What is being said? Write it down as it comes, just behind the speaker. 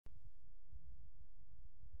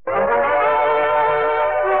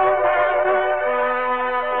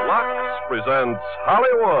presents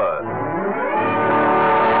Hollywood.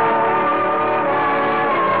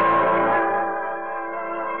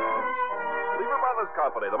 Lever Brothers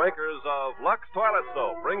Company, the makers of Lux Toilet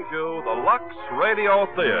Soap, brings you the Lux Radio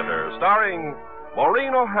Theater, starring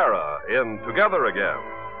Maureen O'Hara in Together Again.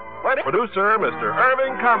 Producer, Mr.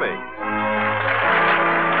 Irving Cummings.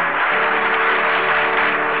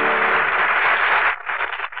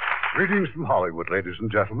 Greetings from Hollywood, ladies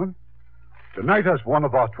and gentlemen. Tonight, as one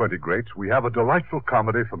of our 20 greats, we have a delightful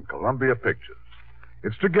comedy from Columbia Pictures.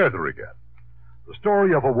 It's Together Again, the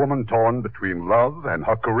story of a woman torn between love and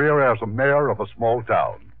her career as a mayor of a small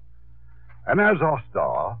town. And as our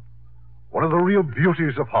star, one of the real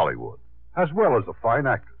beauties of Hollywood, as well as a fine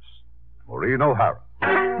actress, Maureen O'Hara.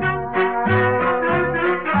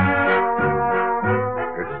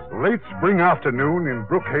 It's late spring afternoon in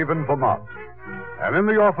Brookhaven, Vermont. And in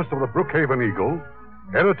the office of the Brookhaven Eagle,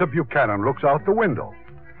 Editor Buchanan looks out the window.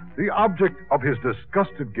 The object of his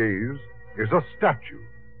disgusted gaze is a statue.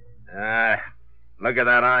 Look at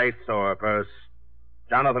that eyesore, Perce.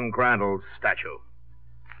 Jonathan Crandall's statue.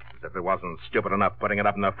 As if it wasn't stupid enough putting it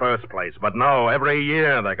up in the first place. But no, every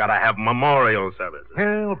year they gotta have memorial services.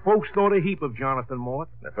 Well, folks thought a heap of Jonathan Mort.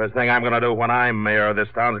 The first thing I'm gonna do when I'm mayor of this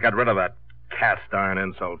town is get rid of that cast iron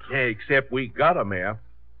insult. Yeah, except we got a mayor.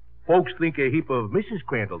 Folks think a heap of Mrs.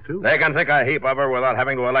 Crandall, too. They can think a heap of her without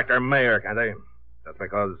having to elect her mayor, can't they? That's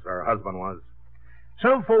because her husband was.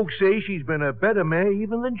 Some folks say she's been a better mayor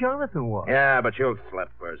even than Jonathan was. Yeah, but you'll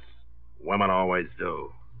slip, Perce. Women always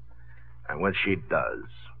do. And when she does,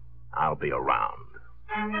 I'll be around.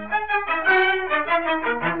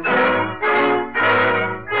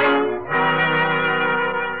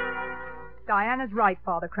 Diana's right,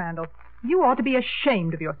 Father Crandall. You ought to be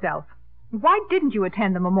ashamed of yourself. Why didn't you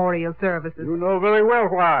attend the memorial services? You know very well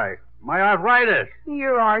why. My arthritis.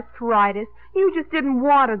 Your arthritis. You just didn't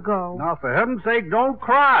want to go. Now, for heaven's sake, don't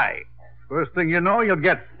cry. First thing you know, you'll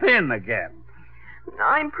get thin again.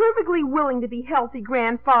 I'm perfectly willing to be healthy,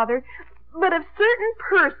 Grandfather, but if certain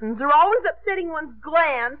persons are always upsetting one's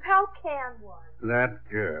glands, how can one? That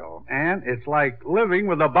girl. And it's like living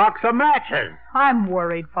with a box of matches. I'm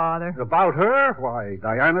worried, Father. About her? Why,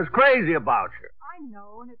 Diana's crazy about you. I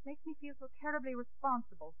know, and it makes me feel so terribly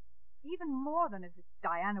responsible. Even more than if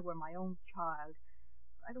Diana were my own child.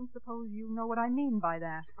 I don't suppose you know what I mean by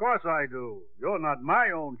that. Of course I do. You're not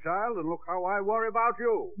my own child, and look how I worry about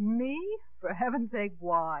you. Me? For heaven's sake,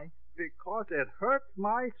 why? Because it hurts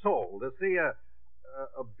my soul to see a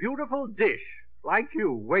beautiful dish like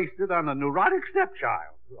you wasted on a neurotic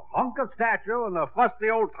stepchild. A hunk of statue in a fusty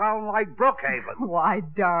old town like Brookhaven. Why,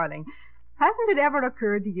 darling, hasn't it ever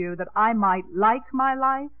occurred to you that I might like my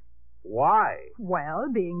life? Why? Well,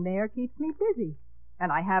 being there keeps me busy.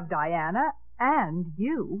 And I have Diana and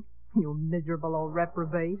you miserable old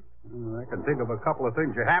reprobate. I can think of a couple of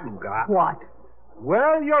things you haven't got. What?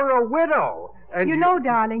 Well, you're a widow. And you know,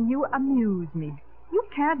 darling, you amuse me. You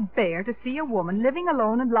can't bear to see a woman living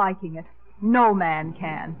alone and liking it. No man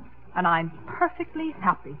can. And I'm perfectly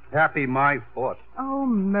happy. Happy my foot. Oh,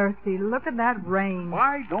 mercy, look at that rain.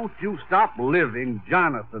 Why don't you stop living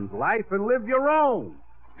Jonathan's life and live your own?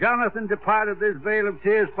 Jonathan departed this vale of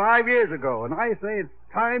tears 5 years ago, and I say it's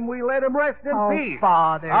time we let him rest in peace. Oh,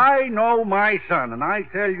 Father. I know my son, and I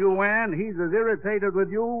tell you, Ann, he's as irritated with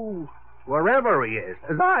you wherever he is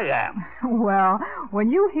as I am. Well, when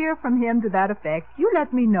you hear from him to that effect, you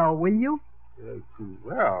let me know, will you?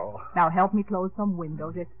 Well... Now help me close some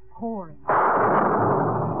windows. It's pouring.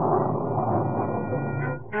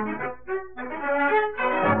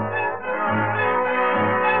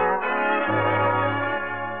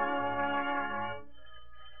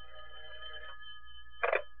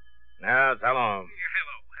 Now, so long.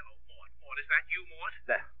 Hello, Mort. Mort, is that you, Mort?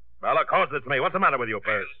 Well, of course it's me. What's the matter with you,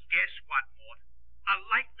 Perce? Guess what, Mort? A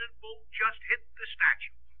lightning bolt just hit the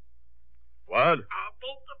statue. What? A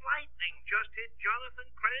bolt of lightning just hit Jonathan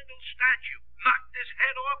Crandall's statue. Knocked his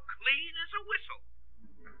head off clean as a whistle.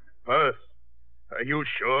 Perce, are you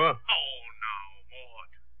sure? Oh, no,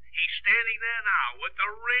 Mort. He's standing there now with the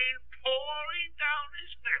rain pouring down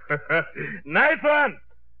his neck. Nathan!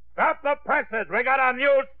 Stop the presses. We got a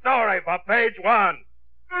new story for page 1.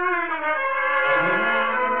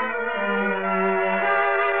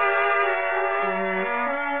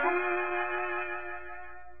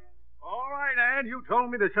 You told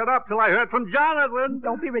me to shut up till I heard from Jonathan.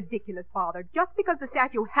 Don't be ridiculous, Father. Just because the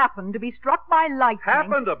statue happened to be struck by lightning...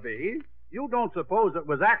 Happened to be? You don't suppose it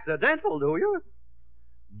was accidental, do you?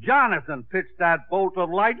 Jonathan pitched that bolt of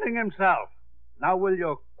lightning himself. Now, will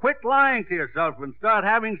you quit lying to yourself and start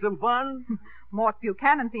having some fun? Mort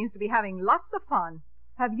Buchanan seems to be having lots of fun.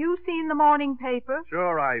 Have you seen the morning paper?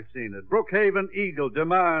 Sure, I've seen it. Brookhaven Eagle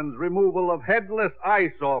demands removal of headless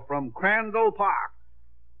eyesore from Crandall Park.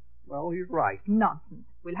 Well, he's right. Nonsense.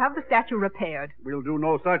 We'll have the statue repaired. We'll do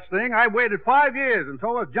no such thing. I waited 5 years, and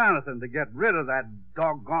so has Jonathan, to get rid of that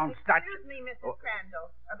doggone statue. Excuse me, Mrs.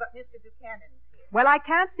 Crandall, but Mr. Buchanan's here. Well, I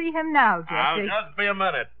can't see him now, Now, Jesse. just be a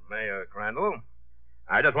minute, Mayor Crandall.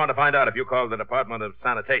 I just want to find out if you called the Department of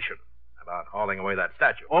Sanitation about hauling away that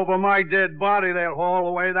statue. Over my dead body, they'll haul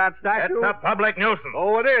away that statue. It's a public nuisance.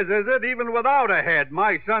 Oh, it is it? Even without a head.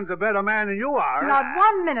 My son's a better man than you are. Not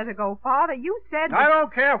 1 minute ago, Father, you said... I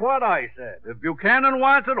don't care what I said. If Buchanan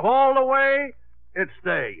wants it hauled away, it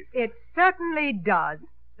stays. It certainly does.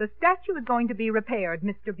 The statue is going to be repaired,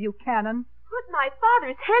 Mr. Buchanan. Put my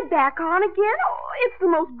father's head back on again? Oh, it's the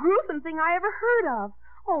most gruesome thing I ever heard of.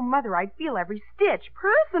 Oh, Mother, I'd feel every stitch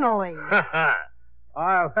personally.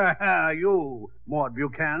 You, Maud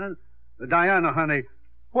Buchanan. Diana, honey,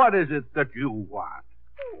 what is it that you want?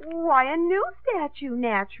 Why, a new statue,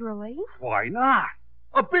 naturally. Why not?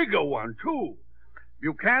 A bigger one, too.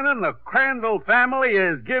 Buchanan, the Crandall family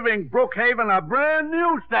is giving Brookhaven a brand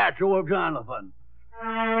new statue of Jonathan.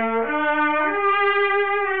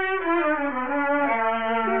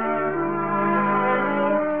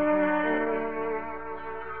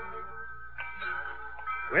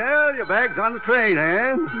 Well, your bag's on the train,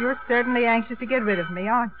 Anne. You're certainly anxious to get rid of me,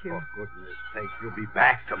 aren't you? For goodness sake, you'll be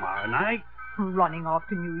back tomorrow night. Running off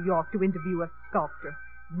to New York to interview a sculptor.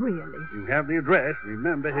 Really? You have the address.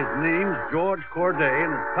 Remember, his name's George Corday,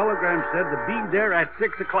 and his telegram said to be there at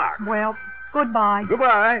 6 o'clock. Well, goodbye.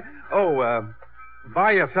 Goodbye. Oh,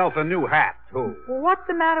 buy yourself a new hat, too. Well, what's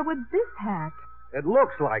the matter with this hat? It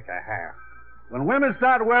looks like a hat. When women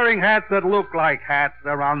start wearing hats that look like hats,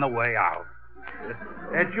 they're on the way out.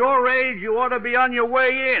 At your age, you ought to be on your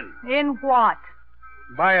way in. In what?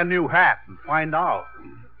 Buy a new hat and find out.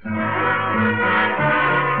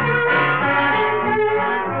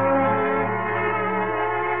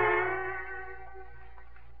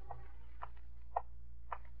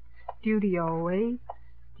 Studio 8,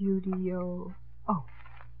 Studio... Oh.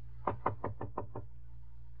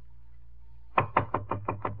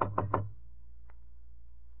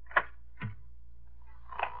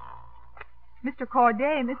 Mr.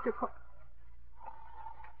 Corday, Mr.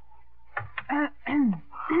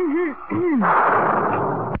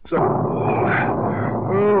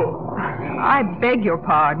 I beg your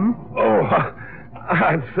pardon. Oh,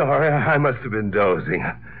 I'm sorry. I must have been dozing.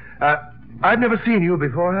 I've never seen you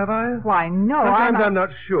before, have I? Why, no, Sometimes I'm not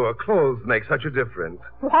sure. Clothes make such a difference.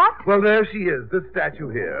 What? Well, there she is, this statue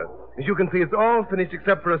here. As you can see, it's all finished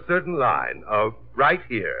except for a certain line. Right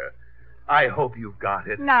here. I hope you've got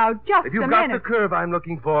it. Now, just If you've got the curve I'm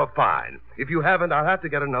looking for, fine. If you haven't, I'll have to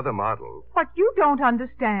get another model. But you don't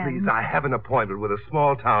understand. Please, I have an appointment with a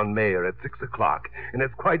small-town mayor at 6 o'clock, and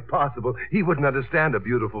it's quite possible he wouldn't understand a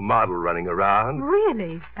beautiful model running around.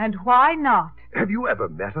 Really? And why not? Have you ever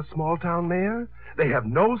met a small-town mayor? They have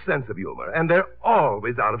no sense of humor, and they're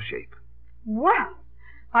always out of shape. Well,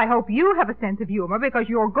 I hope you have a sense of humor, because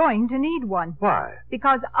you're going to need one. Why?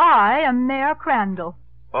 Because I am Mayor Crandall.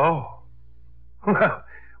 Oh.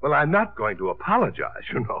 Well, I'm not going to apologize,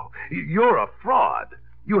 you know. You're a fraud.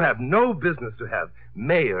 You have no business to have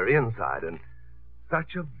mayor inside and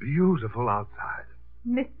such a beautiful outside.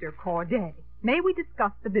 Mr. Corday, may we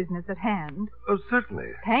discuss the business at hand? Oh,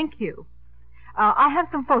 certainly. Thank you. I have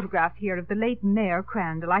some photographs here of the late Mayor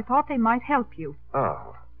Crandall. I thought they might help you.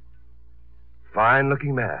 Oh.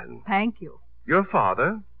 Fine-looking man. Thank you. Your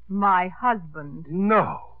father? My husband.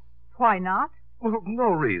 No. Why not? Well, no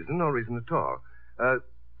reason at all.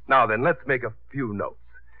 Now then, let's make a few notes.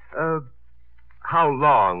 How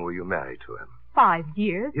long were you married to him? 5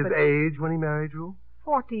 years. His age when he married you?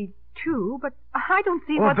 42, but I don't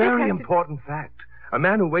see what this very has important fact. A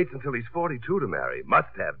man who waits until he's 42 to marry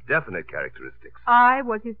must have definite characteristics. I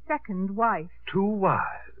was his second wife. 2 wives.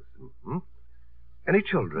 Mm-hmm. Any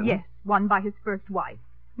children? Yes, one by his first wife.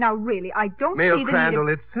 Now, really, I don't Mayor see the Crandall,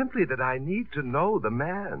 need of... it's simply that I need to know the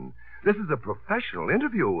man. This is a professional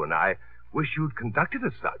interview, and I wish you'd conduct it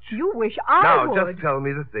as such. You wish I would. Now, just tell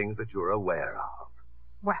me the things that you're aware of.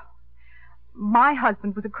 Well, my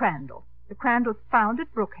husband was a Crandall. The Crandalls founded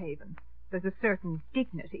Brookhaven. There's a certain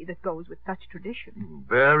dignity that goes with such tradition.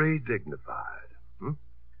 Very dignified.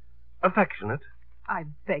 Affectionate. I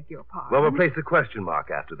beg your pardon. Well, we'll place a question mark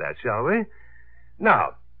after that, shall we?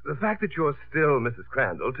 Now, the fact that you're still Mrs.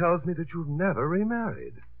 Crandall tells me that you've never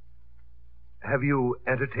remarried. Have you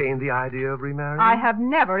entertained the idea of remarrying? I have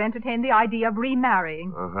never entertained the idea of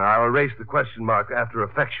remarrying. I'll erase the question mark after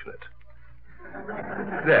affectionate.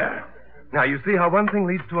 There. Now, you see how one thing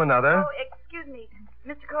leads to another? Oh, excuse me.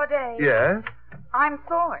 Mr. Corday. Yes? I'm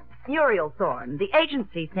Thorne, Muriel Thorne. The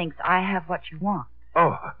agency thinks I have what you want.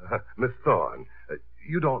 Oh, Miss Thorne.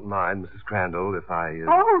 You don't mind, Mrs. Crandall, if I...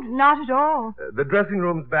 Oh, not at all. The dressing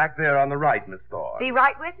room's back there on the right, Miss Thorne. Be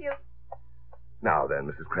right with you. Now then,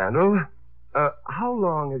 Mrs. Crandall, how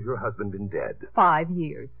long has your husband been dead? 5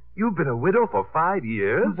 years. You've been a widow for 5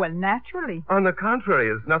 years? Well, naturally. On the contrary,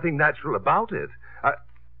 there's nothing natural about it.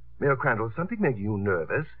 Mayor Crandall, something making you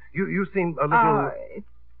nervous? You seem a little... It's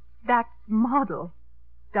that model.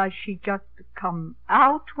 Does she just come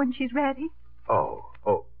out when she's ready? Oh,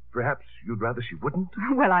 perhaps you'd rather she wouldn't?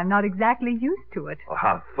 Well, I'm not exactly used to it. Oh,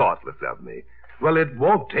 how thoughtless of me. Well, it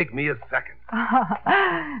won't take me a second.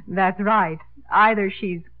 That's right. Either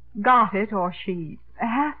she's got it or she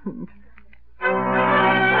hasn't.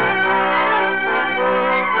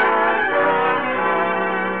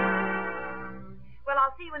 Well,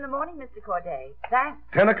 I'll see you in the morning, Mr. Corday. Thanks.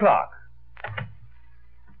 10 o'clock.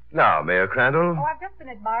 Now, Mayor Crandall. Oh, I've just been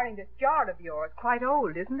admiring this jar of yours. Quite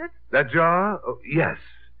old, isn't it? That jar? Oh, yes.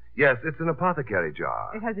 Yes, it's an apothecary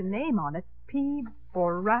jar. It has a name on it. P.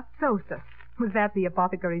 Boratsosa. Was that the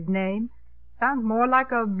apothecary's name? Sounds more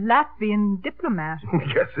like a Latvian diplomat.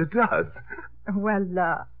 Yes, it does.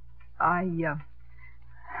 Well, I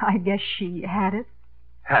guess she had it.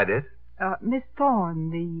 Had it? Miss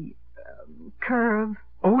Thorne, the curve.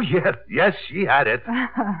 Oh, yes, she had it.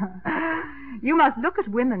 You must look at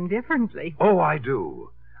women differently. Oh, I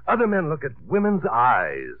do. Other men look at women's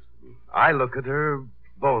eyes. I look at her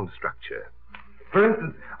bone structure. For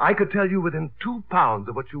instance, I could tell you within 2 pounds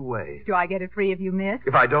of what you weigh. Do I get it free if you miss?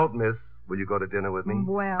 If I don't miss, will you go to dinner with me?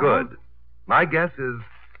 Well... Good. My guess is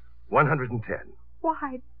 110.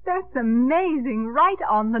 Why, that's amazing. Right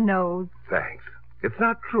on the nose. Thanks. It's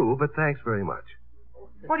not true, but thanks very much.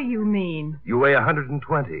 What do you mean? You weigh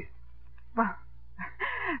 120. Well,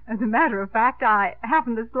 as a matter of fact, I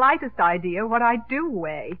haven't the slightest idea what I do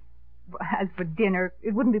weigh. As for dinner,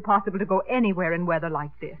 it wouldn't be possible to go anywhere in weather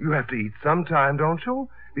like this. You have to eat sometime, don't you?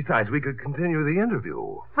 Besides, we could continue the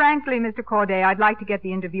interview. Frankly, Mr. Corday, I'd like to get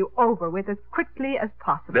the interview over with as quickly as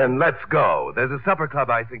possible. Then let's go. There's a supper club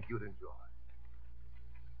I think you'd enjoy.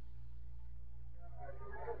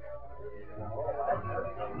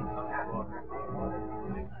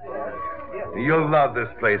 You'll love this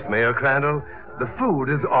place, Mayor Crandall. The food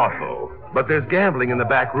is awful, but there's gambling in the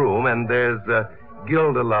back room, and there's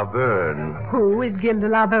Gilda Laverne. Who is Gilda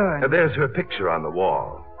Laverne? There's her picture on the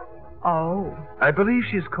wall. Oh. I believe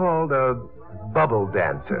she's called a bubble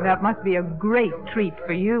dancer. That must be a great treat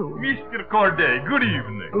for you. Mr. Corday, good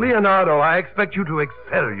evening. Leonardo, I expect you to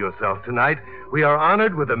excel yourself tonight. We are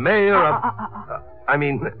honored with the mayor of...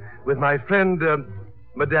 with my friend...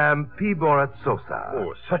 Madame P. Boratsosa.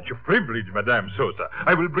 Oh, such a privilege, Madame Sosa.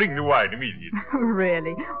 I will bring the wine immediately.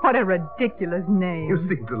 Really? What a ridiculous name. You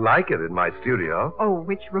seem to like it in my studio. Oh,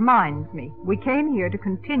 which reminds me. We came here to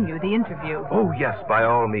continue the interview. Oh, yes, by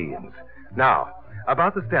all means. Now,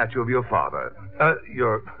 about the statue of your father.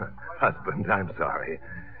 Your husband, I'm sorry.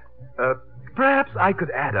 Perhaps I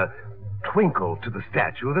could add a twinkle to the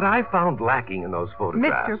statue that I found lacking in those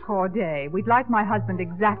photographs. Mr. Corday, we'd like my husband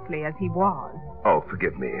exactly as he was. Oh,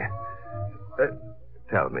 forgive me.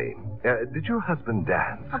 Tell me, did your husband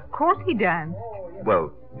dance? Of course he danced.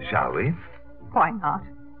 Well, shall we? Why not?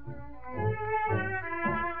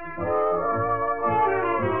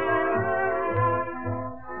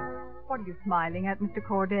 What are you smiling at, Mr.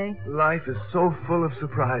 Corday? Life is so full of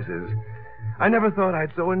surprises. I never thought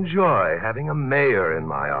I'd so enjoy having a mayor in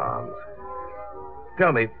my arms.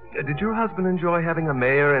 Tell me, did your husband enjoy having a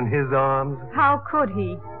mayor in his arms? How could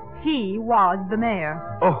he? He was the mayor.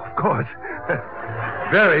 Oh, of course.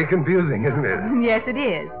 Very confusing, isn't it? Yes, it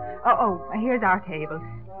is. Oh, here's our table.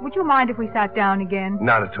 Would you mind if we sat down again?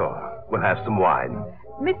 Not at all. We'll have some wine.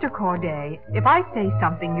 Mr. Corday, if I say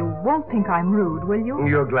something, you won't think I'm rude, will you?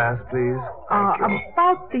 Your glass, please. Thank you.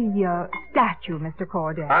 About the statue, Mr.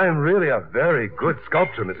 Corday. I'm really a very good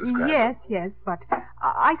sculptor, Mrs. Crandall. Yes, but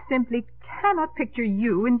I simply cannot picture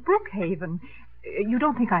you in Brookhaven. You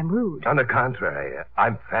don't think I'm rude? On the contrary,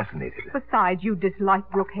 I'm fascinated. Besides, you dislike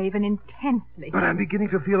Brookhaven intensely. But I'm beginning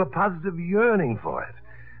to feel a positive yearning for it.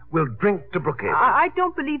 We'll drink to Brookhaven. I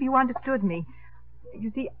don't believe you understood me.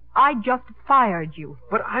 You see, I just fired you.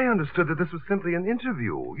 But I understood that this was simply an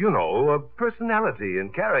interview. You know, a personality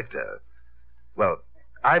and character. Well,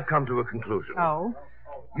 I've come to a conclusion. Oh?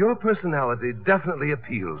 Your personality definitely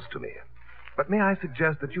appeals to me. But may I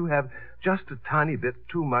suggest that you have just a tiny bit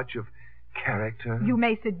too much of character? You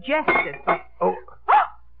may suggest it, but... Oh.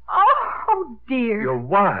 Oh, Oh, dear. Your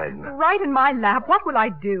wine. Right in my lap. What will I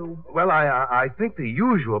do? Well, I think the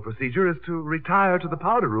usual procedure is to retire to the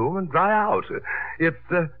powder room and dry out. It's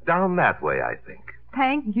down that way, I think.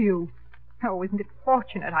 Thank you. Oh, isn't it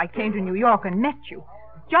fortunate I came to New York and met you?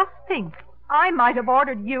 Just think, I might have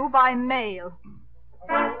ordered you by mail.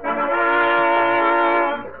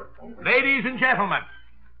 Ladies and gentlemen,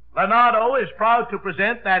 Leonardo is proud to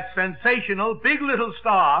present that sensational Big Little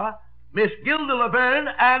Star, Miss Gilda Laverne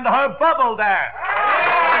and her Bubble Dance.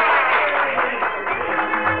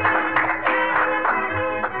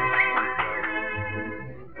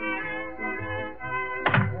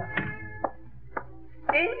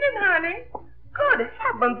 Evening, honey. Good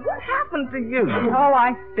heavens, what happened to you? Oh,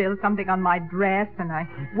 I spilled something on my dress and I...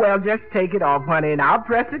 Well, just take it off, honey, and I'll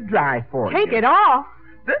press it dry for you. Take it off?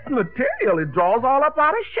 This material, it draws all up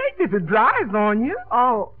out of shape if it dries on you.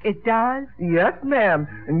 Oh, it does? Yes, ma'am.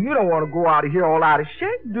 And you don't want to go out of here all out of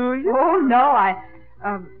shape, do you? Oh, no,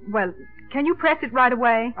 well, can you press it right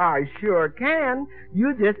away? I sure can.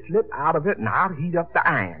 You just slip out of it and I'll heat up the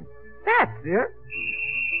iron. That's it.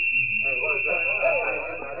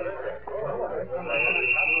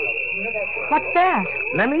 What's that?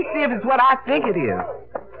 Let me see if it's what I think it is.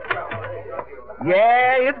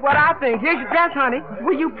 Yeah, it's what I think. Here's your dress, honey.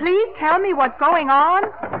 Will you please tell me what's going on?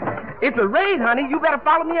 It's a raid, honey. You better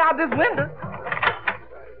follow me out this window.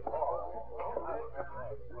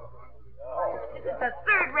 This is the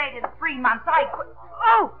third raid in 3 months.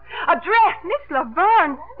 Oh, a dress. Miss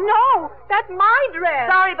Laverne. No, that's my dress.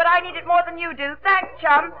 Sorry, but I need it more than you do. Thanks,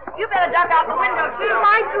 chum. You better duck out the window, too.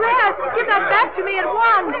 My dress. Give that back to me at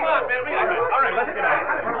once. Come on, Mary. All right, let's get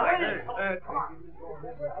out.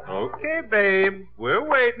 Okay, babe. We're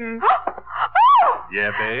waiting. Oh!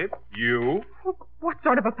 Yeah, babe. You? What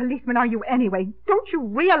sort of a policeman are you anyway? Don't you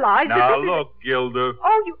realize that Now, this look, Gilda.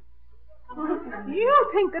 Oh, you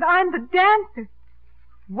think that I'm the dancer.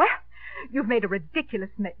 Well, you've made a ridiculous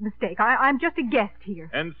mistake. I'm just a guest here.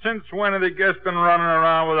 And since when have the guests been running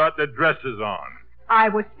around without their dresses on? I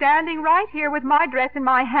was standing right here with my dress in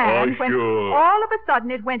my hand when sure. all of a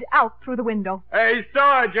sudden it went out through the window. Hey,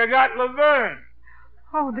 Sarge, I got Laverne.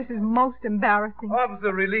 Oh, this is most embarrassing.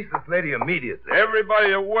 Officer, release this lady immediately. Everybody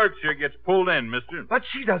that works here gets pulled in, mister. But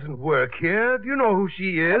she doesn't work here. Do you know who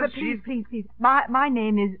she is? Please. My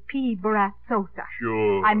name is P. Barat Sosa.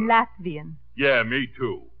 Sure. I'm Latvian. Yeah, me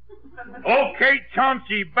too. Okay,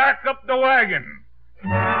 Chauncey, back up the wagon.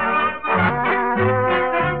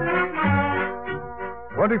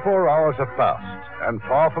 24 hours have passed, and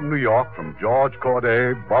far from New York, from George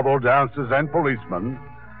Corday, bubble dancers, and policemen,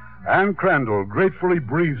 Anne Crandall gratefully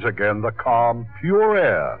breathes again the calm, pure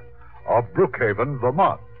air of Brookhaven,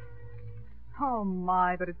 Vermont. Oh,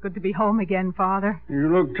 my, but it's good to be home again, Father.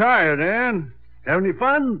 You look tired, Anne. Have any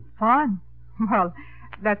fun? Fun? Well,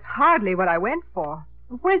 that's hardly what I went for.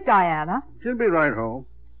 Where's Diana? She'll be right home.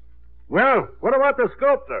 Well, what about the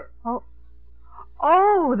sculptor?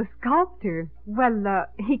 Oh, the sculptor. Well,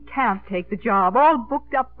 he can't take the job. All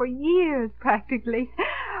booked up for years, practically.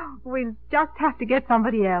 We'll just have to get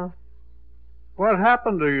somebody else. What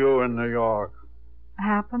happened to you in New York?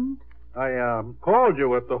 Happened? I called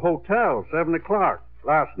you at the hotel, 7 o'clock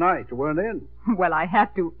last night. You weren't in. Well, I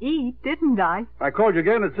had to eat, didn't I? I called you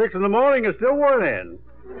again at 6 in the morning. You still weren't in.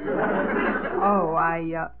 Oh,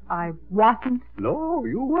 I wasn't? No,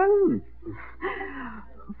 you weren't.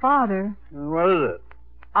 Father. What is it?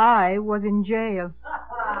 I was in jail.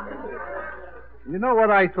 You know what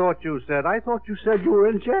I thought you said? I thought you said you were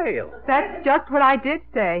in jail. That's just what I did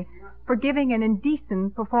say. For giving an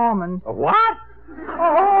indecent performance. A what?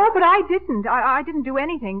 Oh, but I didn't. I didn't do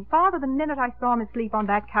anything. Father, the minute I saw him asleep on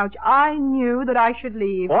that couch, I knew that I should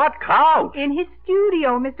leave. What couch? In his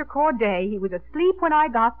studio, Mr. Corday. He was asleep when I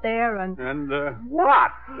got there, and... And,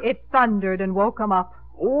 what? It thundered and woke him up.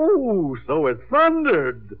 Oh, so it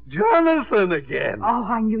thundered. Jonathan again. Oh,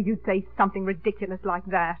 I knew you'd say something ridiculous like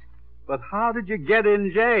that. But how did you get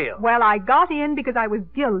in jail? Well, I got in because I was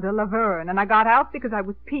Gilda Laverne, and I got out because I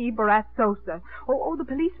was P. Barat Sosa. Oh, the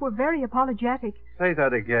police were very apologetic. Say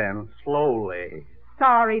that again, slowly.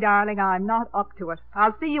 Sorry, darling, I'm not up to it.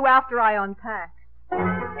 I'll see you after I unpack.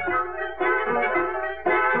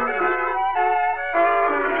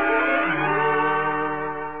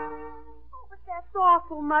 That's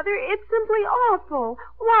awful, Mother. It's simply awful.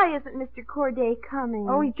 Why isn't Mr. Corday coming?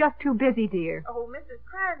 Oh, he's just too busy, dear. Oh, Mrs.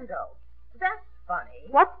 Crandall. That's funny.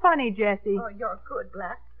 What's funny, Jessie? Oh, your good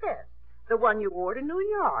black vest. The one you wore to New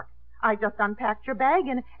York. I just unpacked your bag,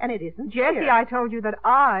 and it isn't Jessie, here. I told you that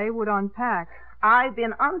I would unpack. I've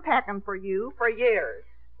been unpacking for you for years.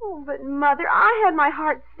 Oh, but, Mother, I had my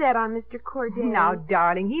heart set on Mr. Corday. Now,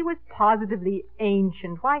 darling, he was positively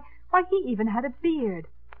ancient. Why Why, he even had a beard.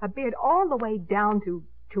 A beard all the way down to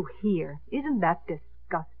here. Isn't that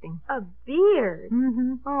disgusting? A beard?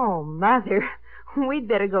 Mm-hmm. Oh, Mother, we'd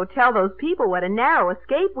better go tell those people what a narrow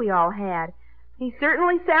escape we all had. He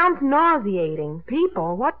certainly sounds nauseating.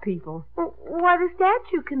 People? What people? Why, the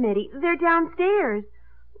statue committee. They're downstairs.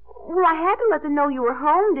 Well, I had to let them know you were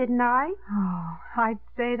home, didn't I? Oh, I'd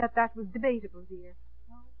say that was debatable, dear.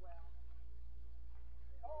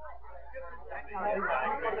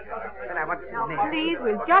 Please,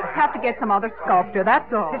 we'll just have to get some other sculptor,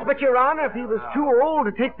 that's all. Yes, but, Your Honor, if he was too old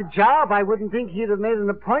to take the job, I wouldn't think he'd have made an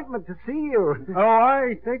appointment to see you. Oh,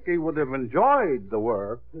 I think he would have enjoyed the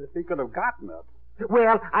work if he could have gotten it.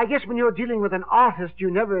 Well, I guess when you're dealing with an artist,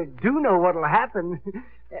 you never do know what'll happen.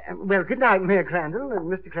 Well, good night, Mayor Crandall and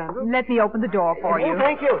Mr. Crandall. Let me open the door for you. Oh,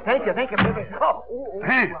 thank you.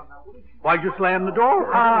 Hey, why'd you slam the door?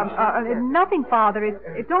 Nothing, Father.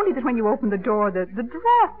 It's only that when you open the door, the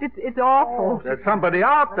draft, it's awful. There's somebody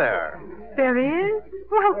out there. There is?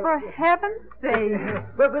 Well, for heaven's sake.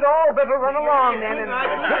 Well, we'd all better run along then. Good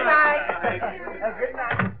night. Good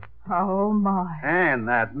night. Oh, my. And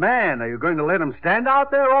that man, are you going to let him stand out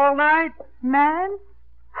there all night? Man?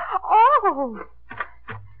 Oh!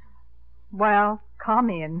 Well, come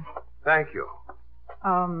in. Thank you.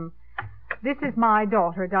 This is my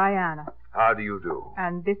daughter, Diana. How do you do?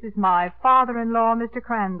 And this is my father-in-law, Mr.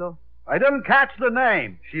 Crandall. I didn't catch the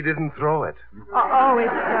name. She didn't throw it.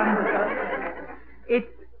 It's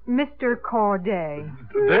Mr. Corday.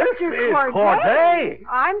 This is Corday.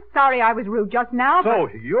 I'm sorry I was rude just now. So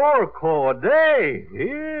you're Corday.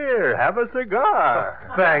 Here, have a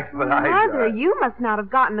cigar. Thanks, but Mother, you must not have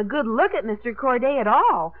gotten a good look at Mr. Corday at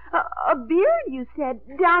all. A beard, you said,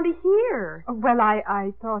 down to here. Well,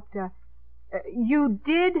 I thought, you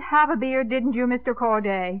did have a beard, didn't you, Mr.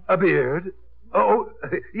 Corday? A beard? Oh,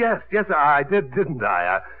 yes, I did, didn't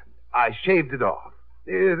I? I shaved it off.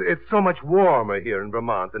 It's so much warmer here in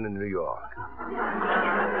Vermont than in New York.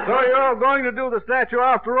 So you're going to do the statue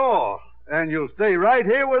after all. And you'll stay right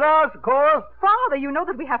here with us, of course. Father, you know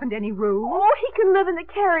that we haven't any room. Oh, he can live in the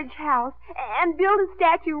carriage house and build a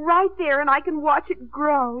statue right there, and I can watch it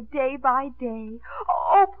grow day by day.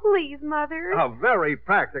 Oh, please, Mother. A very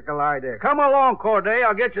practical idea. Come along, Corday.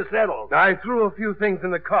 I'll get you settled. I threw a few things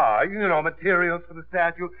in the car, materials for the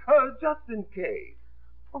statue, just in case.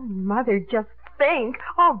 Oh, Mother, just think.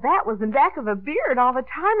 All that was in back of a beard all the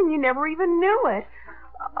time, and you never even knew it.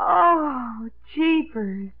 Oh,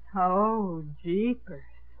 jeepers. Oh, jeepers.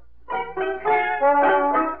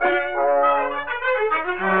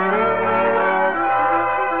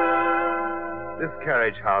 This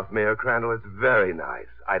carriage house, Mayor Crandall, is very nice.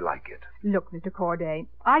 I like it. Look, Mr. Corday,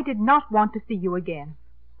 I did not want to see you again.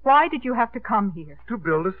 Why did you have to come here? To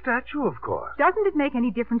build a statue, of course. Doesn't it make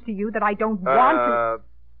any difference to you that I don't want to...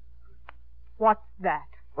 What's that?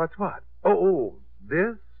 What's what? Oh,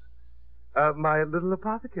 this? My little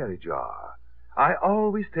apothecary jar. I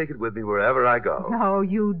always take it with me wherever I go. Oh,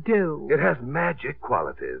 you do? It has magic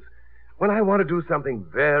qualities. When I want to do something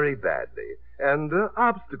very badly, and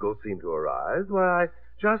obstacles seem to arise, why, I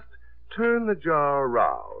just turn the jar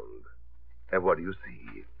around. And what do you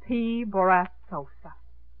see? P. Borasosa.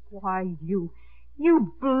 Why, you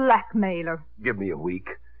blackmailer. Give me a week.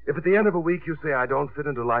 If at the end of a week you say I don't fit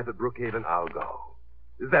into life at Brookhaven, I'll go.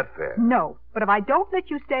 Is that fair? No, but if I don't let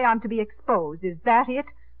you stay, I'm to be exposed. Is that it?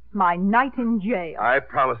 My night in jail. I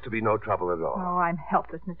promise to be no trouble at all. Oh, I'm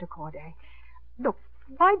helpless, Mr. Corday. Look,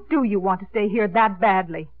 why do you want to stay here that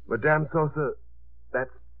badly? Madame Sosa,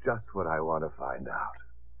 that's just what I want to find out.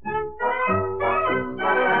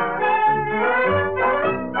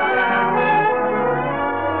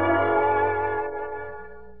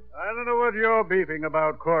 I don't know what you're beefing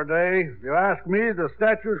about, Corday. If you ask me, the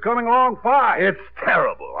statue's coming along fine. It's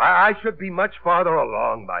terrible. I should be much farther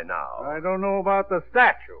along by now. I don't know about the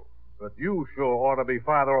statue, but you sure ought to be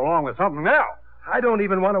farther along with something else. I don't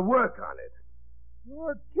even want to work on it.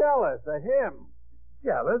 You're jealous of him.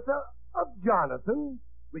 Jealous of Jonathan?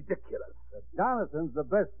 Ridiculous. But Jonathan's the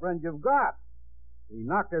best friend you've got. He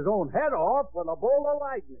knocked his own head off with a bolt of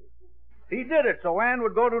lightning. He did it so Ann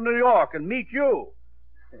would go to New York and meet you.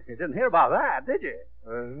 You didn't hear about that, did you?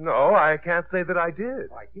 No, I can't say that I did.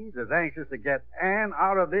 Why, he's as anxious to get Ann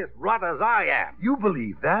out of this rut as I am. You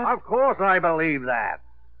believe that? Of course I believe that.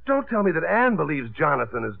 Don't tell me that Ann believes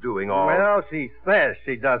Jonathan is doing all... Well, she says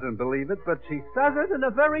she doesn't believe it, but she says it in a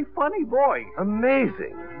very funny voice.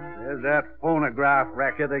 Amazing. There's that phonograph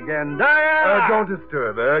record again. Diana! Don't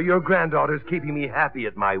disturb her. Your granddaughter's keeping me happy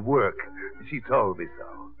at my work. She told me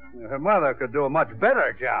so. Her mother could do a much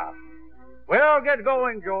better job. Well, get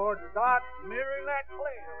going, George. Start mirroring that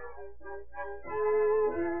clear.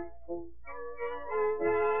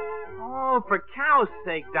 Oh, for cow's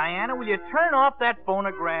sake, Diana, will you turn off that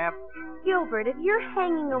phonograph? Gilbert, if you're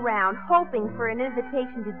hanging around hoping for an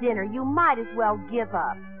invitation to dinner, you might as well give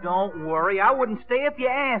up. Don't worry, I wouldn't stay if you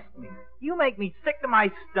asked me. You make me sick to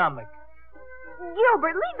my stomach.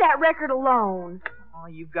 Gilbert, leave that record alone. Oh,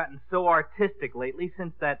 you've gotten so artistic lately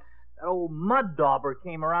since that old mud dauber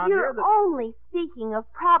came around You're here. only speaking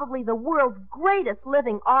of probably the world's greatest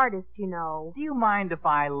living artist, you know. Do you mind if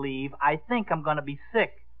I leave? I think I'm going to be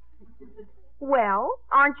sick. Well,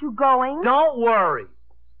 aren't you going? Don't worry.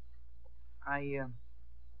 I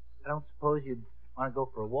don't suppose you'd want to go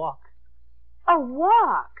for a walk. A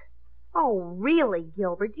walk? Oh, really,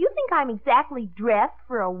 Gilbert? Do you think I'm exactly dressed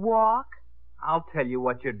for a walk? I'll tell you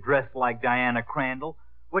what you're dressed like, Diana Crandall.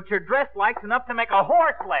 What you're dressed like's enough to make a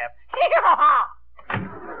horse laugh.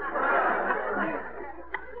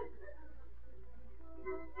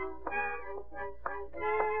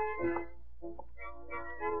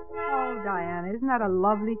 Oh, Diana, isn't that a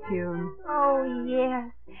lovely tune? Oh,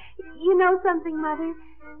 yes. You know something, Mother?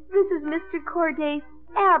 This is Mr. Corday's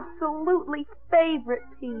absolutely favorite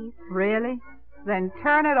piece. Really? Then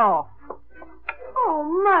turn it off. Oh,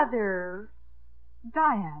 Mother.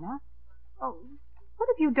 Diana? Oh, what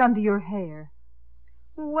have you done to your hair?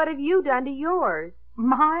 What have you done to yours?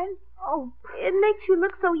 Mine? Oh, it makes you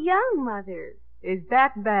look so young, Mother. Is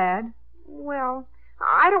that bad? Well,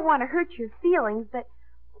 I don't want to hurt your feelings, but,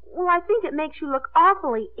 well, I think it makes you look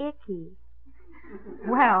awfully icky.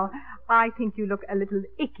 Well, I think you look a little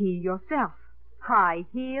icky yourself. High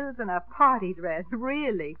heels and a party dress,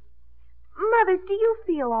 really. Mother, do you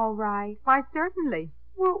feel all right? Why, certainly.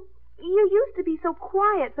 Well, you used to be so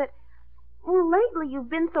quiet, but, well, lately you've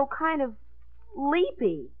been so kind of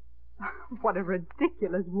leapy. What a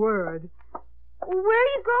ridiculous word. Where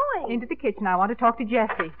are you going? Into the kitchen. I want to talk to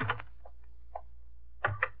Jessie.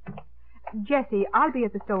 Jessie, I'll be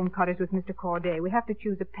at the Stonecutters with Mr. Corday. We have to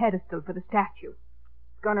choose a pedestal for the statue.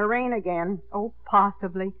 It's going to rain again. Oh,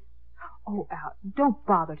 possibly. Oh, don't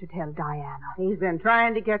bother to tell Diana. He's been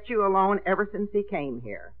trying to get you alone ever since he came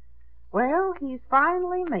here. Well, he's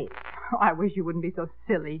finally made it. Oh, I wish you wouldn't be so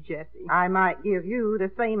silly, Jessie. I might give you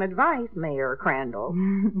the same advice, Mayor Crandall.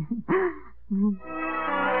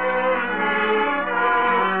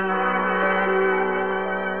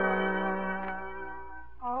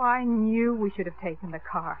 Oh, I knew we should have taken the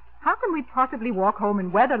car. How can we possibly walk home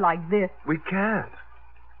in weather like this? We can't.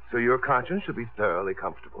 So your conscience should be thoroughly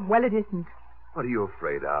comfortable. Well, it isn't. What are you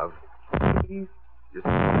afraid of? Just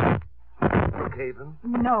Brookhaven?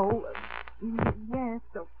 No. Yes.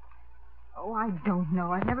 Oh, I don't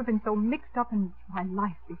know. I've never been so mixed up in my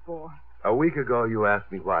life before. A week ago, you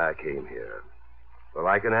asked me why I came here. Well,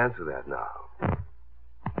 I can answer that now.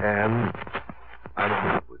 And I'm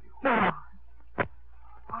in love with you.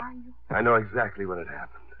 Are you? I know exactly when it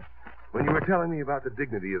happened. When you were telling me about the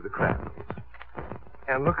dignity of the Crandalls.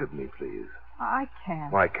 And look at me, please. I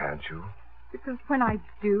can't. Why can't you? Because when I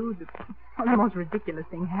do, the most ridiculous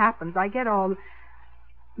thing happens. I get all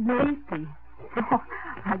leapy. Oh,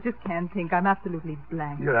 I just can't think. I'm absolutely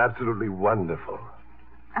blank. You're absolutely wonderful.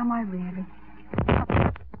 Am I really?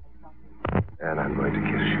 And I'm going to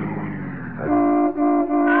kiss you.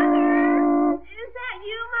 Mother! Is that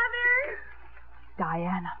you, Mother?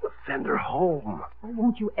 Diana. Send her home. Oh,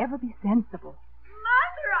 won't you ever be sensible?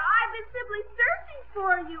 Mother, I've been simply searching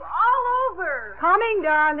for you all over. Coming,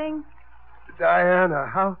 darling. Diana,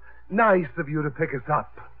 how nice of you to pick us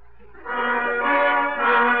up.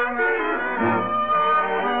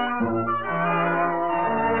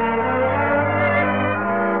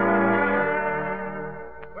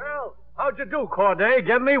 Well, how'd you do, Corday?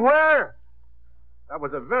 Get me where? That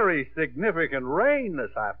was a very significant rain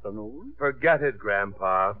this afternoon. Forget it,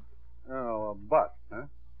 Grandpa. Oh, a bust, huh?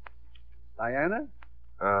 Diana?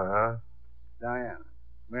 Uh-huh. Diana.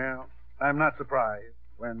 Well, I'm not surprised.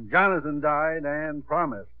 When Jonathan died, Anne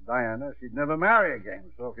promised Diana she'd never marry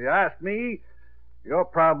again. So if you ask me, your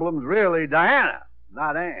problem's really Diana,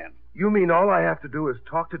 not Anne. You mean all I have to do is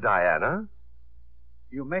talk to Diana?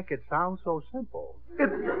 You make it sound so simple.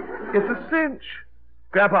 It's a cinch.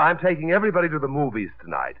 Grandpa, I'm taking everybody to the movies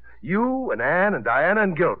tonight. You and Anne and Diana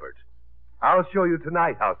and Gilbert. I'll show you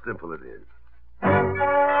tonight how simple it is.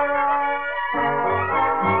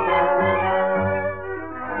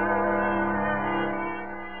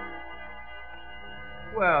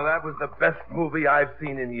 Well, that was the best movie I've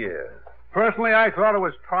seen in years. Personally, I thought it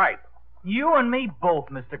was tripe. You and me both,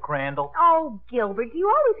 Mr. Crandall. Oh, Gilbert, you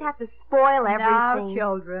always have to spoil everything. Now,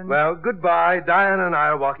 children. Well, goodbye. Diana and I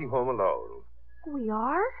are walking home alone. We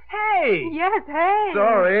are? Hey! Yes, hey.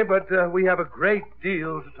 Sorry, but we have a great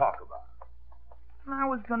deal to talk about. I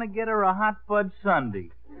was going to get her a hot fudge sundae.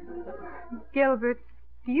 Gilbert,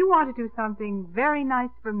 do you want to do something very nice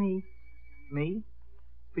for me? Me?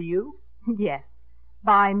 For you? Yes.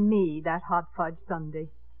 Buy me that hot fudge sundae.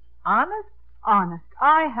 Honest? Honest.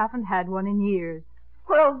 I haven't had one in years.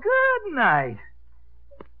 Well, good night.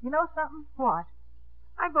 You know something? What?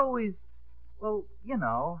 I've always,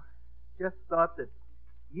 just thought that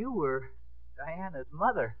you were Diana's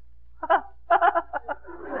mother.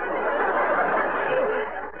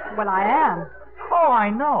 Well, I am. Oh, I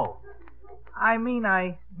know. I mean,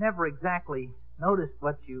 I never exactly noticed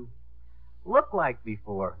what you looked like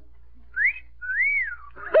before.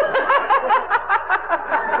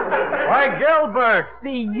 Why, Gilbert!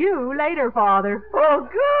 See you later, Father. Oh,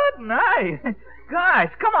 good night. Guys,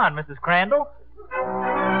 come on, Mrs. Crandall.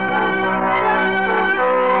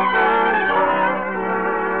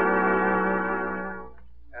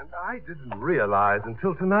 And I didn't realize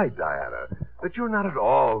until tonight, Diana, that you're not at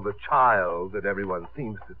all the child that everyone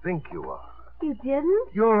seems to think you are. You didn't?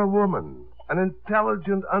 You're a woman, an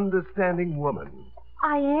intelligent, understanding woman.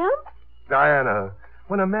 I am? Diana,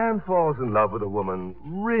 when a man falls in love with a woman,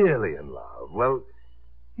 really in love, well,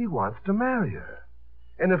 he wants to marry her.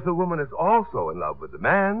 And if the woman is also in love with the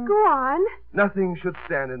man, Go on. nothing should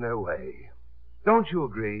stand in their way. Don't you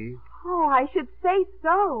agree? Oh, I should say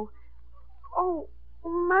so. Oh,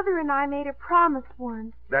 Mother and I made a promise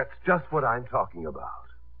once. That's just what I'm talking about.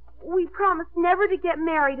 We promised never to get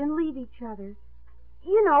married and leave each other.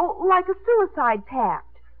 You know, like a suicide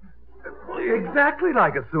pact. Exactly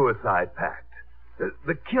like a suicide pact.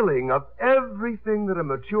 The killing of everything that a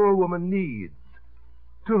mature woman needs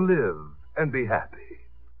to live and be happy.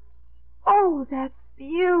 Oh, that's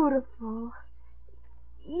beautiful.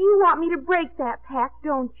 You want me to break that pact,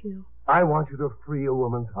 don't you? I want you to free a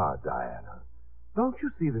woman's heart, Diana. Don't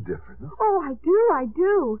you see the difference? Oh, I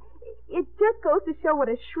do. It just goes to show what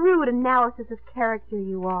a shrewd analysis of character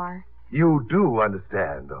you are. You do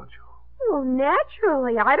understand, don't you? Well,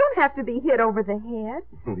 naturally. I don't have to be hit over the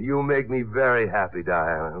head. You make me very happy,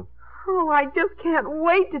 Diana. Oh, I just can't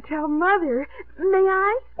wait to tell Mother. May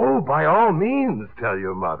I? Oh, by all means, tell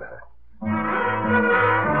your mother.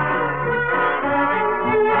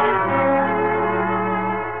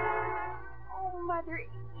 Oh, Mother,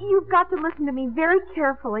 you've got to listen to me very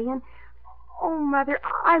carefully. And, oh, Mother,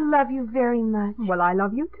 I love you very much. Well, I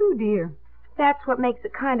love you too, dear. That's what makes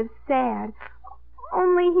it kind of sad.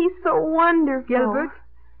 Only he's so wonderful. Gilbert?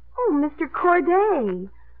 Oh, Mr. Corday.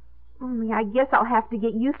 Only I guess I'll have to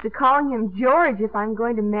get used to calling him George if I'm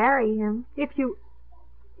going to marry him. If you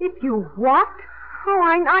what? Oh,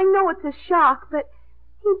 I know it's a shock, but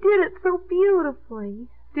he did it so beautifully.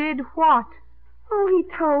 Did what? Oh,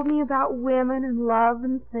 he told me about women and love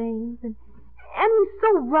and things, and he's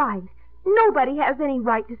so right. Nobody has any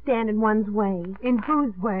right to stand in one's way. In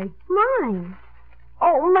whose way? Mine.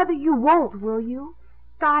 Oh, Mother, you won't, will you?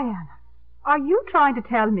 Diana, are you trying to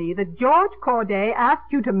tell me that George Corday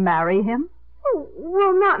asked you to marry him? Oh,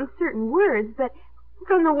 well, not in certain words, but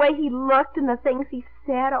from the way he looked and the things he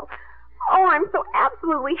said. Oh, I'm so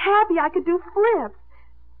absolutely happy I could do flips.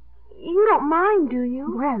 You don't mind, do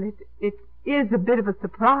you? Well, it is a bit of a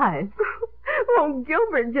surprise. Won't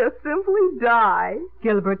Gilbert just simply die?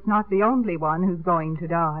 Gilbert's not the only one who's going to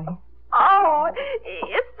die. Oh,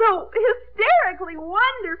 it's so hysterically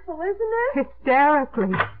wonderful, isn't it?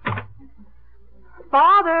 Hysterically.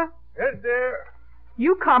 Father. Yes, dear.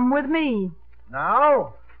 You come with me.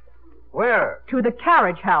 Now? Where? To the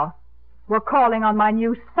carriage house. We're calling on my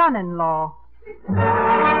new son-in-law.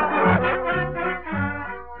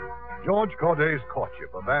 George Corday's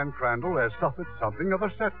courtship of Anne Crandall has suffered something of a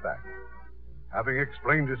setback. Having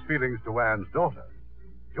explained his feelings to Anne's daughter,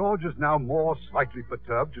 George is now more slightly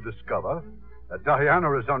perturbed to discover that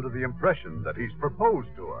Diana is under the impression that he's proposed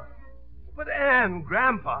to her. But Anne,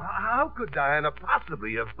 Grandpa, how could Diana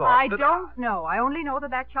possibly have thought I that... don't know. I only know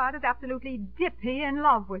that child is absolutely dippy in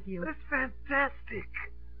love with you. That's fantastic.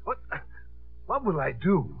 What will I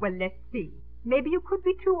do? Well, let's see. Maybe you could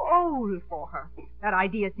be too old for her. That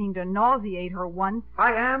idea seemed to nauseate her once.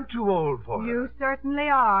 I am too old for her. You certainly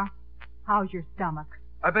are. How's your stomach?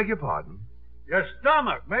 I beg your pardon? Your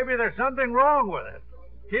stomach. Maybe there's something wrong with it.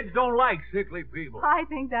 Kids don't like sickly people. I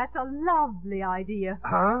think that's a lovely idea.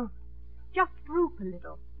 Huh? Just droop a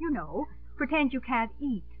little. You know, pretend you can't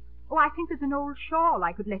eat. Oh, I think there's an old shawl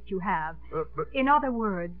I could let you have. But... In other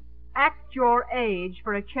words, act your age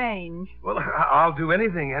for a change. Well, I'll do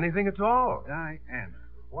anything at all. Diana,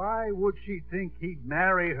 Why would she think he'd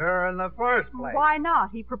marry her in the first place? Why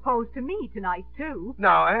not? He proposed to me tonight, too.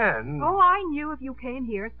 Now, Anne... Oh, I knew if you came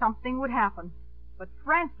here, something would happen. But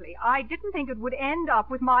frankly, I didn't think it would end up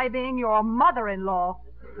with my being your mother-in-law.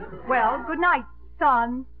 Well, good night,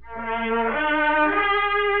 son.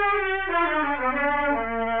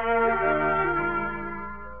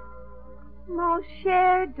 Mon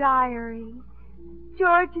cher diary,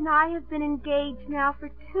 George and I have been engaged now for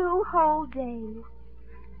 2 whole days.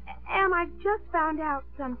 And I've just found out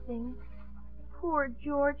something. Poor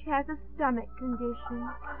George has a stomach condition.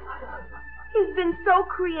 He's been so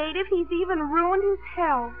creative, he's even ruined his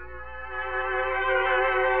health.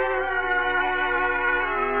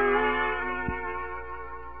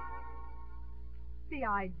 The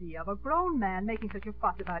idea of a grown man making such a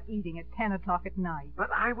fuss about eating at 10 o'clock at night.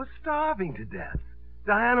 But I was starving to death.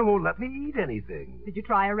 Diana won't let me eat anything. Did you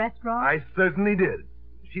try a restaurant? I certainly did.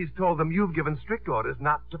 She's told them you've given strict orders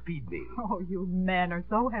not to feed me. Oh, you men are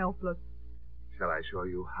so helpless. Shall I show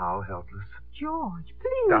you how helpless? George,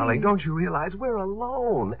 please. Darling, don't you realize we're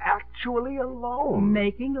alone? Actually alone.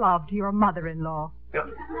 Making love to your mother-in-law.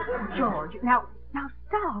 George, now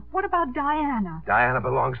stop. What about Diana? Diana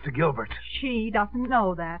belongs to Gilbert. She doesn't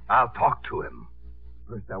know that. I'll talk to him.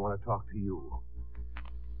 First, I want to talk to you.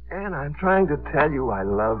 Anne, I'm trying to tell you I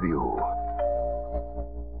love you.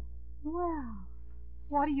 Well,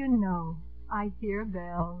 what do you know? I hear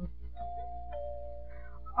bells.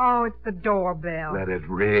 Oh, it's the doorbell. Let it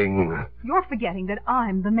ring. You're forgetting that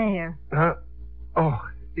I'm the mayor.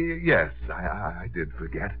 Yes, I did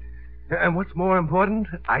forget. And what's more important,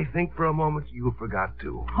 I think for a moment you forgot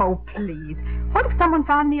too. Oh, please. What if someone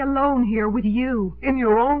found me alone here with you? In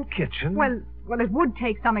your own kitchen? Well, it would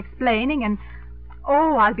take some explaining, and...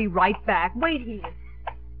 Oh, I'll be right back. Wait here.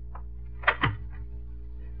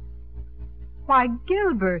 Why,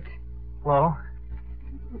 Gilbert. Well,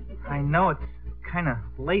 I know it's kind of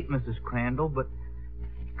late, Mrs. Crandall, but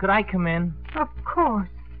could I come in? Of course.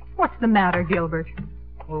 What's the matter, Gilbert?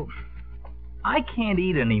 Well, I can't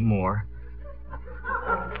eat anymore.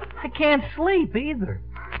 I can't sleep either.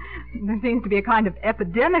 There seems to be a kind of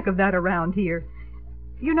epidemic of that around here.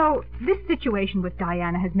 You know, this situation with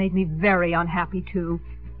Diana has made me very unhappy, too.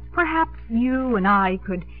 Perhaps you and I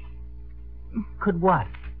could... Could what?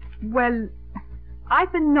 Well,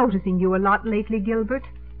 I've been noticing you a lot lately, Gilbert.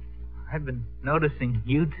 I've been noticing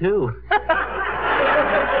you, too.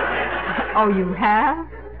 Oh, you have?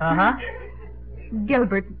 Uh-huh.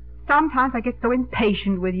 Gilbert, sometimes I get so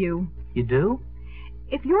impatient with you. You do?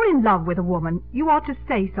 If you're in love with a woman, you ought to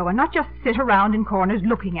say so and not just sit around in corners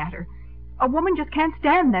looking at her. A woman just can't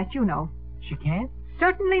stand that, you know. She can't?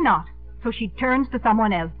 Certainly not. So she turns to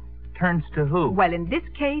someone else. Turns to who? Well, in this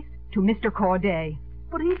case, to Mr. Corday.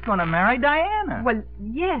 But he's going to marry Diana. Well,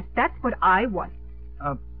 yes, that's what I want.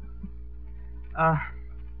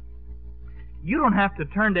 You don't have to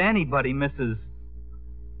turn to anybody, Mrs.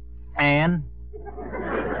 Anne.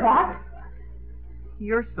 What?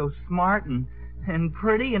 You're so smart and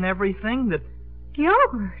pretty and everything that...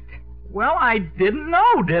 Gilbert. Well, I didn't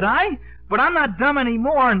know, did I? But I'm not dumb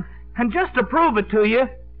anymore, and just to prove it to you...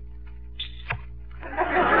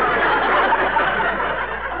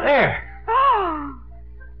 There.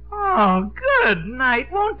 Oh, good night.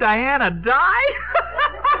 Won't Diana die?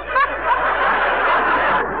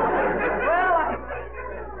 Well,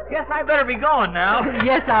 I guess I better be going now.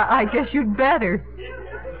 Yes, I guess you'd better.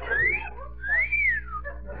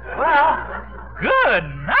 Well, good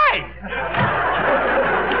night.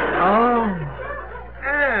 Oh.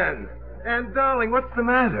 Anne, darling, what's the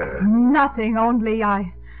matter? Nothing, only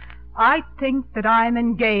I think that I'm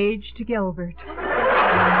engaged to Gilbert.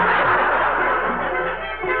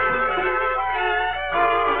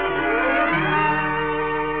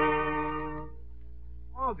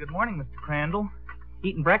 Oh, good morning, Mr. Crandall.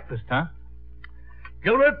 Eating breakfast, huh?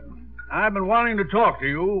 Gilbert, I've been wanting to talk to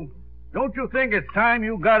you. Don't you think it's time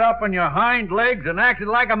you got up on your hind legs and acted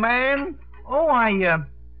like a man? Oh, I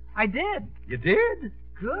did. You did?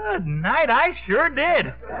 Good night, I sure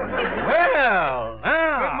did. Well,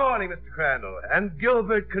 now. Good morning, Mr. Crandall. And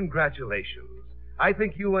Gilbert, congratulations. I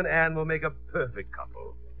think you and Anne will make a perfect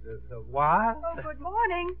couple. What? Oh, good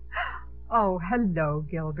morning. Oh, hello,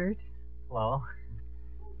 Gilbert. Hello.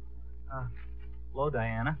 Hello,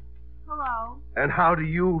 Diana. Hello. And how do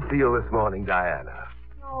you feel this morning, Diana?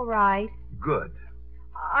 All right. Good.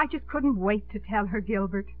 I just couldn't wait to tell her,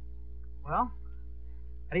 Gilbert. Well,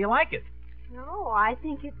 how do you like it? No, I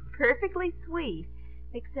think it's perfectly sweet.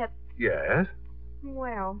 Except, Yes?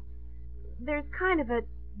 well, there's kind of a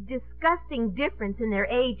disgusting difference in their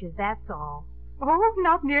ages, that's all. Oh,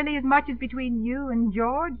 not nearly as much as between you and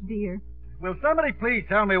George, dear. will somebody please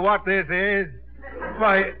tell me what this is?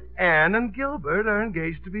 Why, Anne and Gilbert are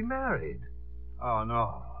engaged to be married. Oh,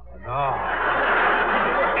 no.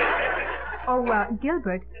 Oh,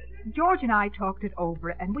 Gilbert, George and I talked it over,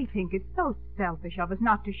 and we think it's so selfish of us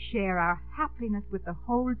not to share our happiness with the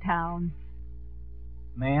whole town.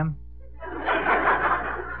 Ma'am?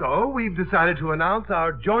 So we've decided to announce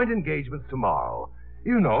our joint engagements tomorrow.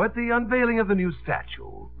 You know, at the unveiling of the new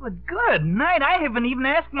statue. But good night. I haven't even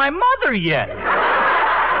asked my mother yet.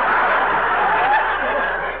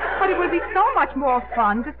 But it would be so much more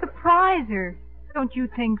fun to surprise her. Don't you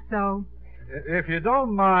think so? If you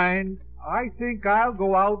don't mind, I think I'll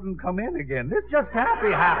go out and come in again. This just can't be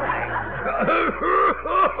happening.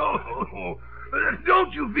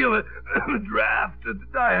 Don't you feel a draft?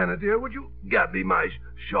 Diana, dear, would you get me my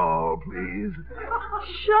shawl, please?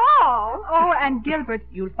 Shawl? Oh, and Gilbert,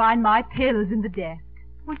 you'll find my pills in the desk.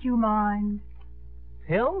 Would you mind?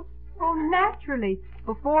 Pills? Oh, naturally.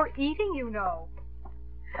 Before eating, you know.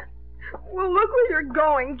 Well, look where you're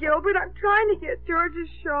going, Gilbert. I'm trying to get George's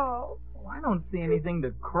shawl. Oh, I don't see anything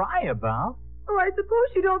to cry about. Oh, I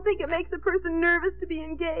suppose you don't think it makes a person nervous to be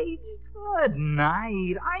engaged. Good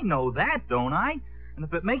night. I know that, don't I? And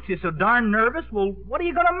if it makes you so darn nervous, well, what are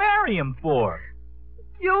you going to marry him for?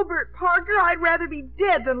 Gilbert Parker, I'd rather be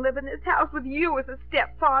dead than live in this house with you as a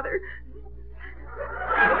stepfather.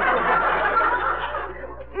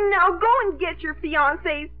 Now go and get your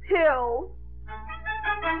fiancé's pills.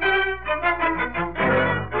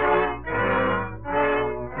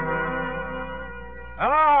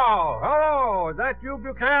 Hello, is that you,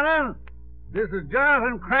 Buchanan? This is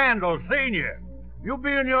Jonathan Crandall, Sr. You'll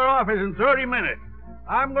be in your office in 30 minutes.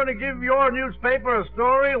 I'm going to give your newspaper a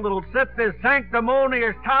story that'll set this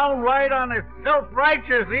sanctimonious town right on its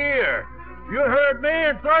self-righteous ear. You heard me,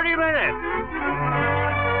 in 30 minutes.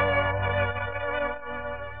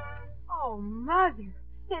 Oh, Mother.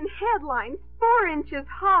 In headlines 4 inches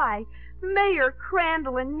high, Mayor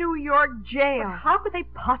Crandall in New York jail. But how could they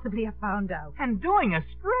possibly have found out? And doing a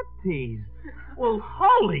striptease. Well,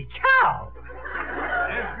 holy cow!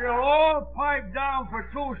 If you'll all pipe down for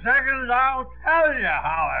 2 seconds, I'll tell you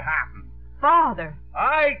how it happened. Father.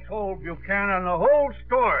 I told Buchanan the whole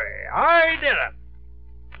story. I did it.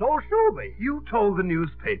 So sue me. You told the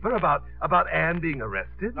newspaper about Anne being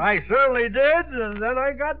arrested? I certainly did, and then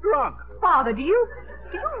I got drunk. Father, do you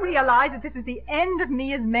realize that this is the end of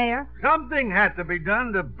me as mayor? Something had to be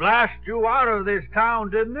done to blast you out of this town,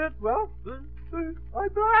 didn't it? Well, I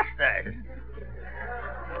blasted.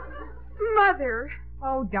 Mother.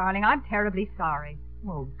 Oh, darling, I'm terribly sorry.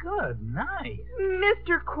 Well, good night.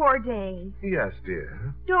 Mr. Corday. Yes,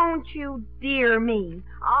 dear. Don't you dear me.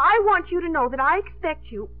 I want you to know that I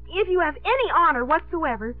expect you, if you have any honor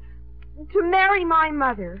whatsoever, to marry my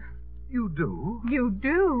mother. You do? You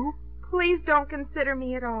do? Please don't consider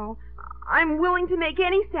me at all. I'm willing to make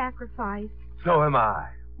any sacrifice. So am I.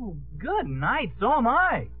 Oh, good night. So am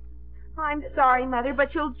I. I'm sorry, Mother,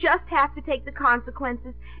 but you'll just have to take the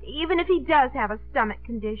consequences, even if he does have a stomach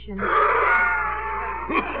condition.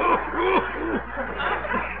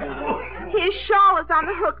 His shawl is on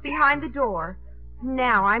the hook behind the door.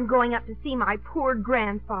 Now I'm going up to see my poor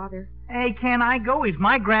grandfather. Hey, can I go? He's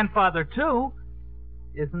my grandfather, too.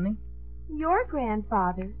 Isn't he? Your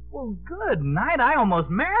grandfather? Well, good night. I almost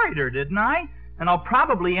married her, didn't I? And I'll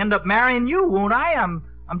probably end up marrying you, won't I? I'm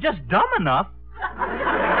just dumb enough.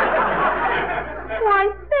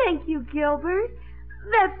 Why, thank you, Gilbert.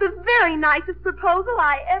 That's the very nicest proposal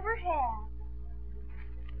I ever had.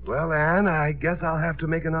 Well, Anne, I guess I'll have to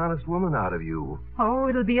make an honest woman out of you. Oh,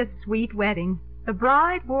 it'll be a sweet wedding. The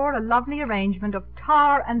bride wore a lovely arrangement of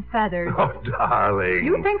tar and feathers. Oh, darling.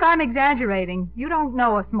 You think I'm exaggerating. You don't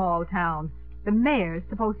know a small town. The mayor's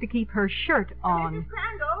supposed to keep her shirt on. Mrs.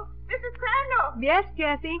 Crandall! Mrs. Crandall! Yes,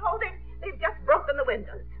 Jessie? Oh, they've just broken the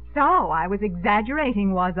windows. So, I was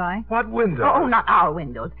exaggerating, was I? What windows? Oh, not our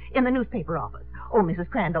windows. In the newspaper office. Oh, Mrs.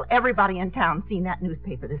 Crandall, everybody in town seen that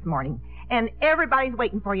newspaper this morning. And everybody's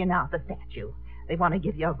waiting for you now at the statue. They want to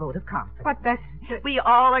give you a vote of confidence. But that's... We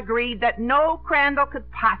all agreed that no Crandall could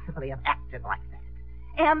possibly have acted like that.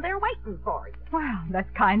 And they're waiting for you. Well,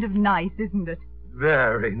 that's kind of nice, isn't it?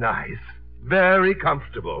 Very nice. Very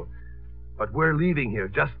comfortable. But we're leaving here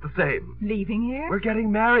just the same. Leaving here? We're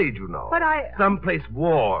getting married, you know. But Someplace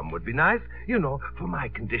warm would be nice, you know, for my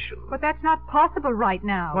condition. But that's not possible right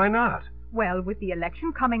now. Why not? Well, with the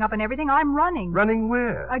election coming up and everything, I'm running. Running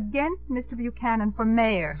where? Against Mr. Buchanan for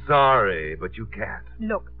mayor. Sorry, but you can't.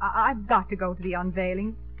 Look, I've got to go to the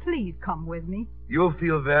unveiling. Please come with me. You'll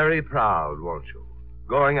feel very proud, won't you?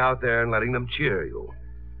 Going out there and letting them cheer you.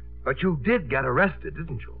 But you did get arrested,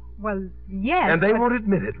 didn't you? Well, yes. And they but... won't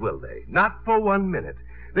admit it, will they? Not for 1 minute.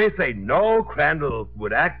 They say no, Crandall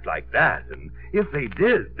would act like that, and if they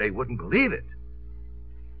did, they wouldn't believe it.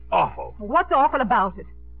 Awful. What's awful about it?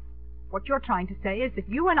 What you're trying to say is that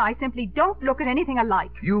you and I simply don't look at anything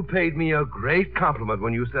alike. You paid me a great compliment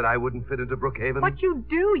when you said I wouldn't fit into Brookhaven. But you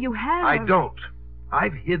do. You have. I don't.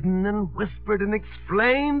 I've hidden and whispered and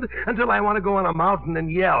explained until I want to go on a mountain and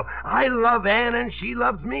yell, I love Anne and she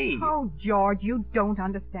loves me. Oh, George, you don't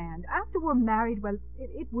understand. After we're married, well,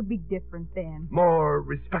 it would be different then. More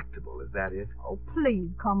respectable, is that it? Oh, please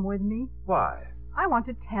come with me. Why? I want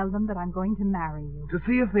to tell them that I'm going to marry you. To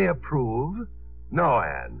see if they approve? No,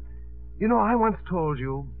 Anne. You know, I once told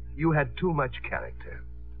you you had too much character.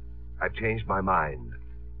 I've changed my mind.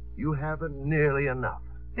 You haven't nearly enough.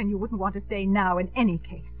 Then you wouldn't want to stay now in any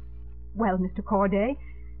case. Well, Mr. Corday,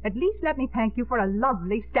 at least let me thank you for a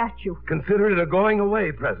lovely statue. Consider it a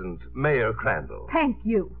going-away present, Mayor Crandall. Thank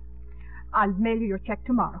you. I'll mail you your check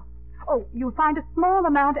tomorrow. Oh, you'll find a small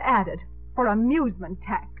amount added for amusement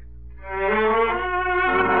tax.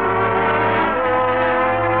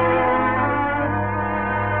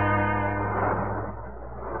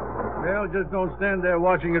 Well, just don't stand there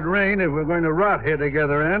watching it rain. If we're going to rot here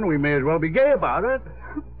together, Ann, we may as well be gay about it.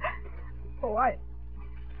 Oh, I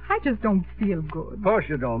just don't feel good. Of course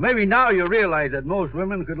you don't. Maybe now you realize that most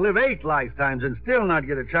women could live 8 lifetimes and still not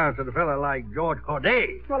get a chance at a fella like George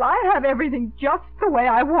Corday. Well, I have everything just the way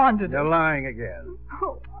I wanted it. You're lying again.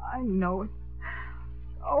 Oh, I know it.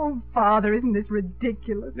 Oh, Father, isn't this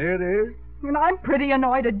ridiculous? It is. And I'm pretty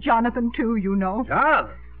annoyed at Jonathan, too, you know.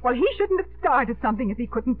 Jonathan? Well, he shouldn't have started something if he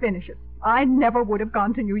couldn't finish it. I never would have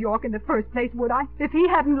gone to New York in the first place, would I? If he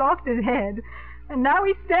hadn't lost his head. And now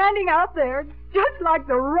he's standing out there, just like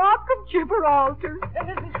the Rock of Gibraltar.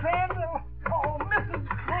 Mrs. Crandall! Oh, Mrs.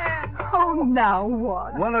 Crandall! Oh, now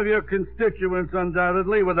what? One of your constituents,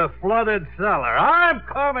 undoubtedly, with a flooded cellar. I'm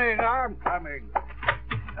coming!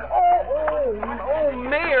 Oh,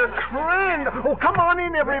 Mayor Crandall. Oh, come on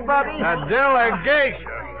in, everybody. A delegation.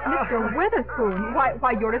 Mr. Witherspoon,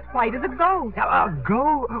 why, you're as white as a ghost.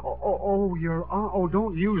 Go? Oh, Your Honor. Oh,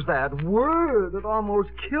 don't use that word. It almost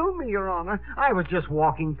killed me, Your Honor. I was just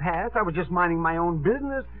walking past. I was just minding my own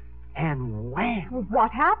business. And wham! What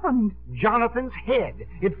happened? Jonathan's head.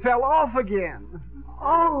 It fell off again.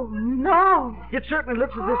 Oh, no. It certainly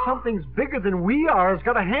looks as if something's bigger than we are has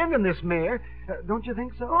got a hand in this, Mayor. Don't you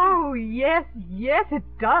think so? Oh, yes, it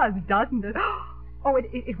does, doesn't it? Oh,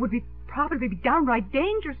 it would probably be downright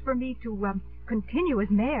dangerous for me to continue as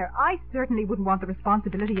mayor. I certainly wouldn't want the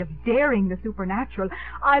responsibility of daring the supernatural.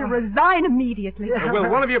 I'll resign immediately. Will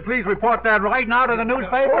one of you please report that right now to the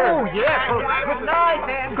newspaper? Oh, yes. Well, good night,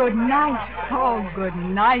 then. Good night. Oh, good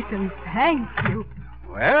night, and thank you.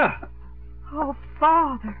 Well? Oh,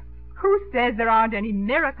 Father, who says there aren't any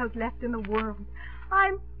miracles left in the world?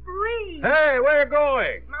 I'm free. Hey, where you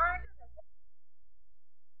going?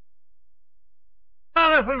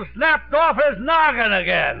 Jonathan snapped off his noggin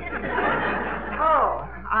again. Oh,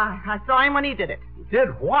 I saw him when he did it.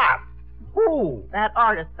 Did what? Who? That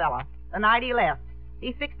artist fella. The night he left.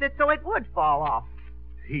 He fixed it so it would fall off.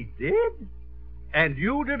 He did? And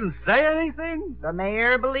you didn't say anything? The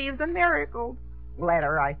mayor believes in miracles. Let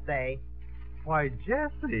her, I say. Why,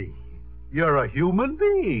 Jessie, you're a human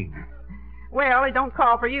being. Well, it don't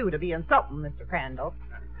call for you to be insulting, Mr. Crandall.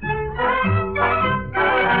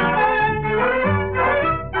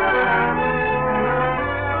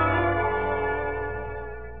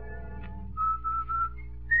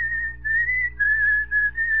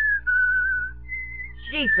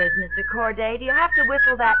 Jeepers, Mr. Corday, do you have to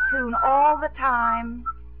whistle that tune all the time?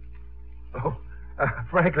 Oh,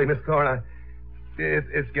 frankly, Miss Thorne,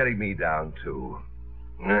 it's getting me down, too.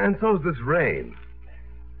 And so's this rain.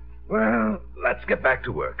 Well, let's get back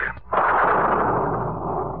to work.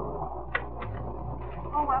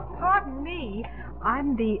 Oh, pardon me.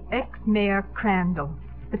 I'm the ex-mayor Crandall.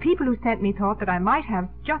 The people who sent me thought that I might have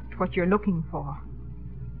just what you're looking for.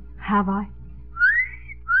 Have I?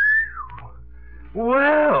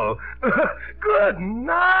 Well, good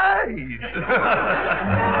night.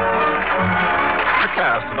 The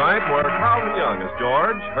cast tonight were Carlton Young as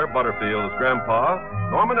George, Herb Butterfield as Grandpa,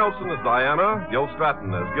 Norma Nelson as Diana, Gil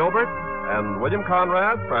Stratton as Gilbert, and William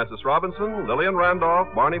Conrad, Francis Robinson, Lillian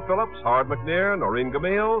Randolph, Barney Phillips, Howard McNear, Noreen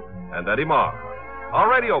Gamil, and Eddie Marr. Our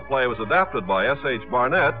radio play was adapted by S.H.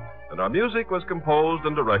 Barnett, and our music was composed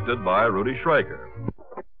and directed by Rudy Schrager.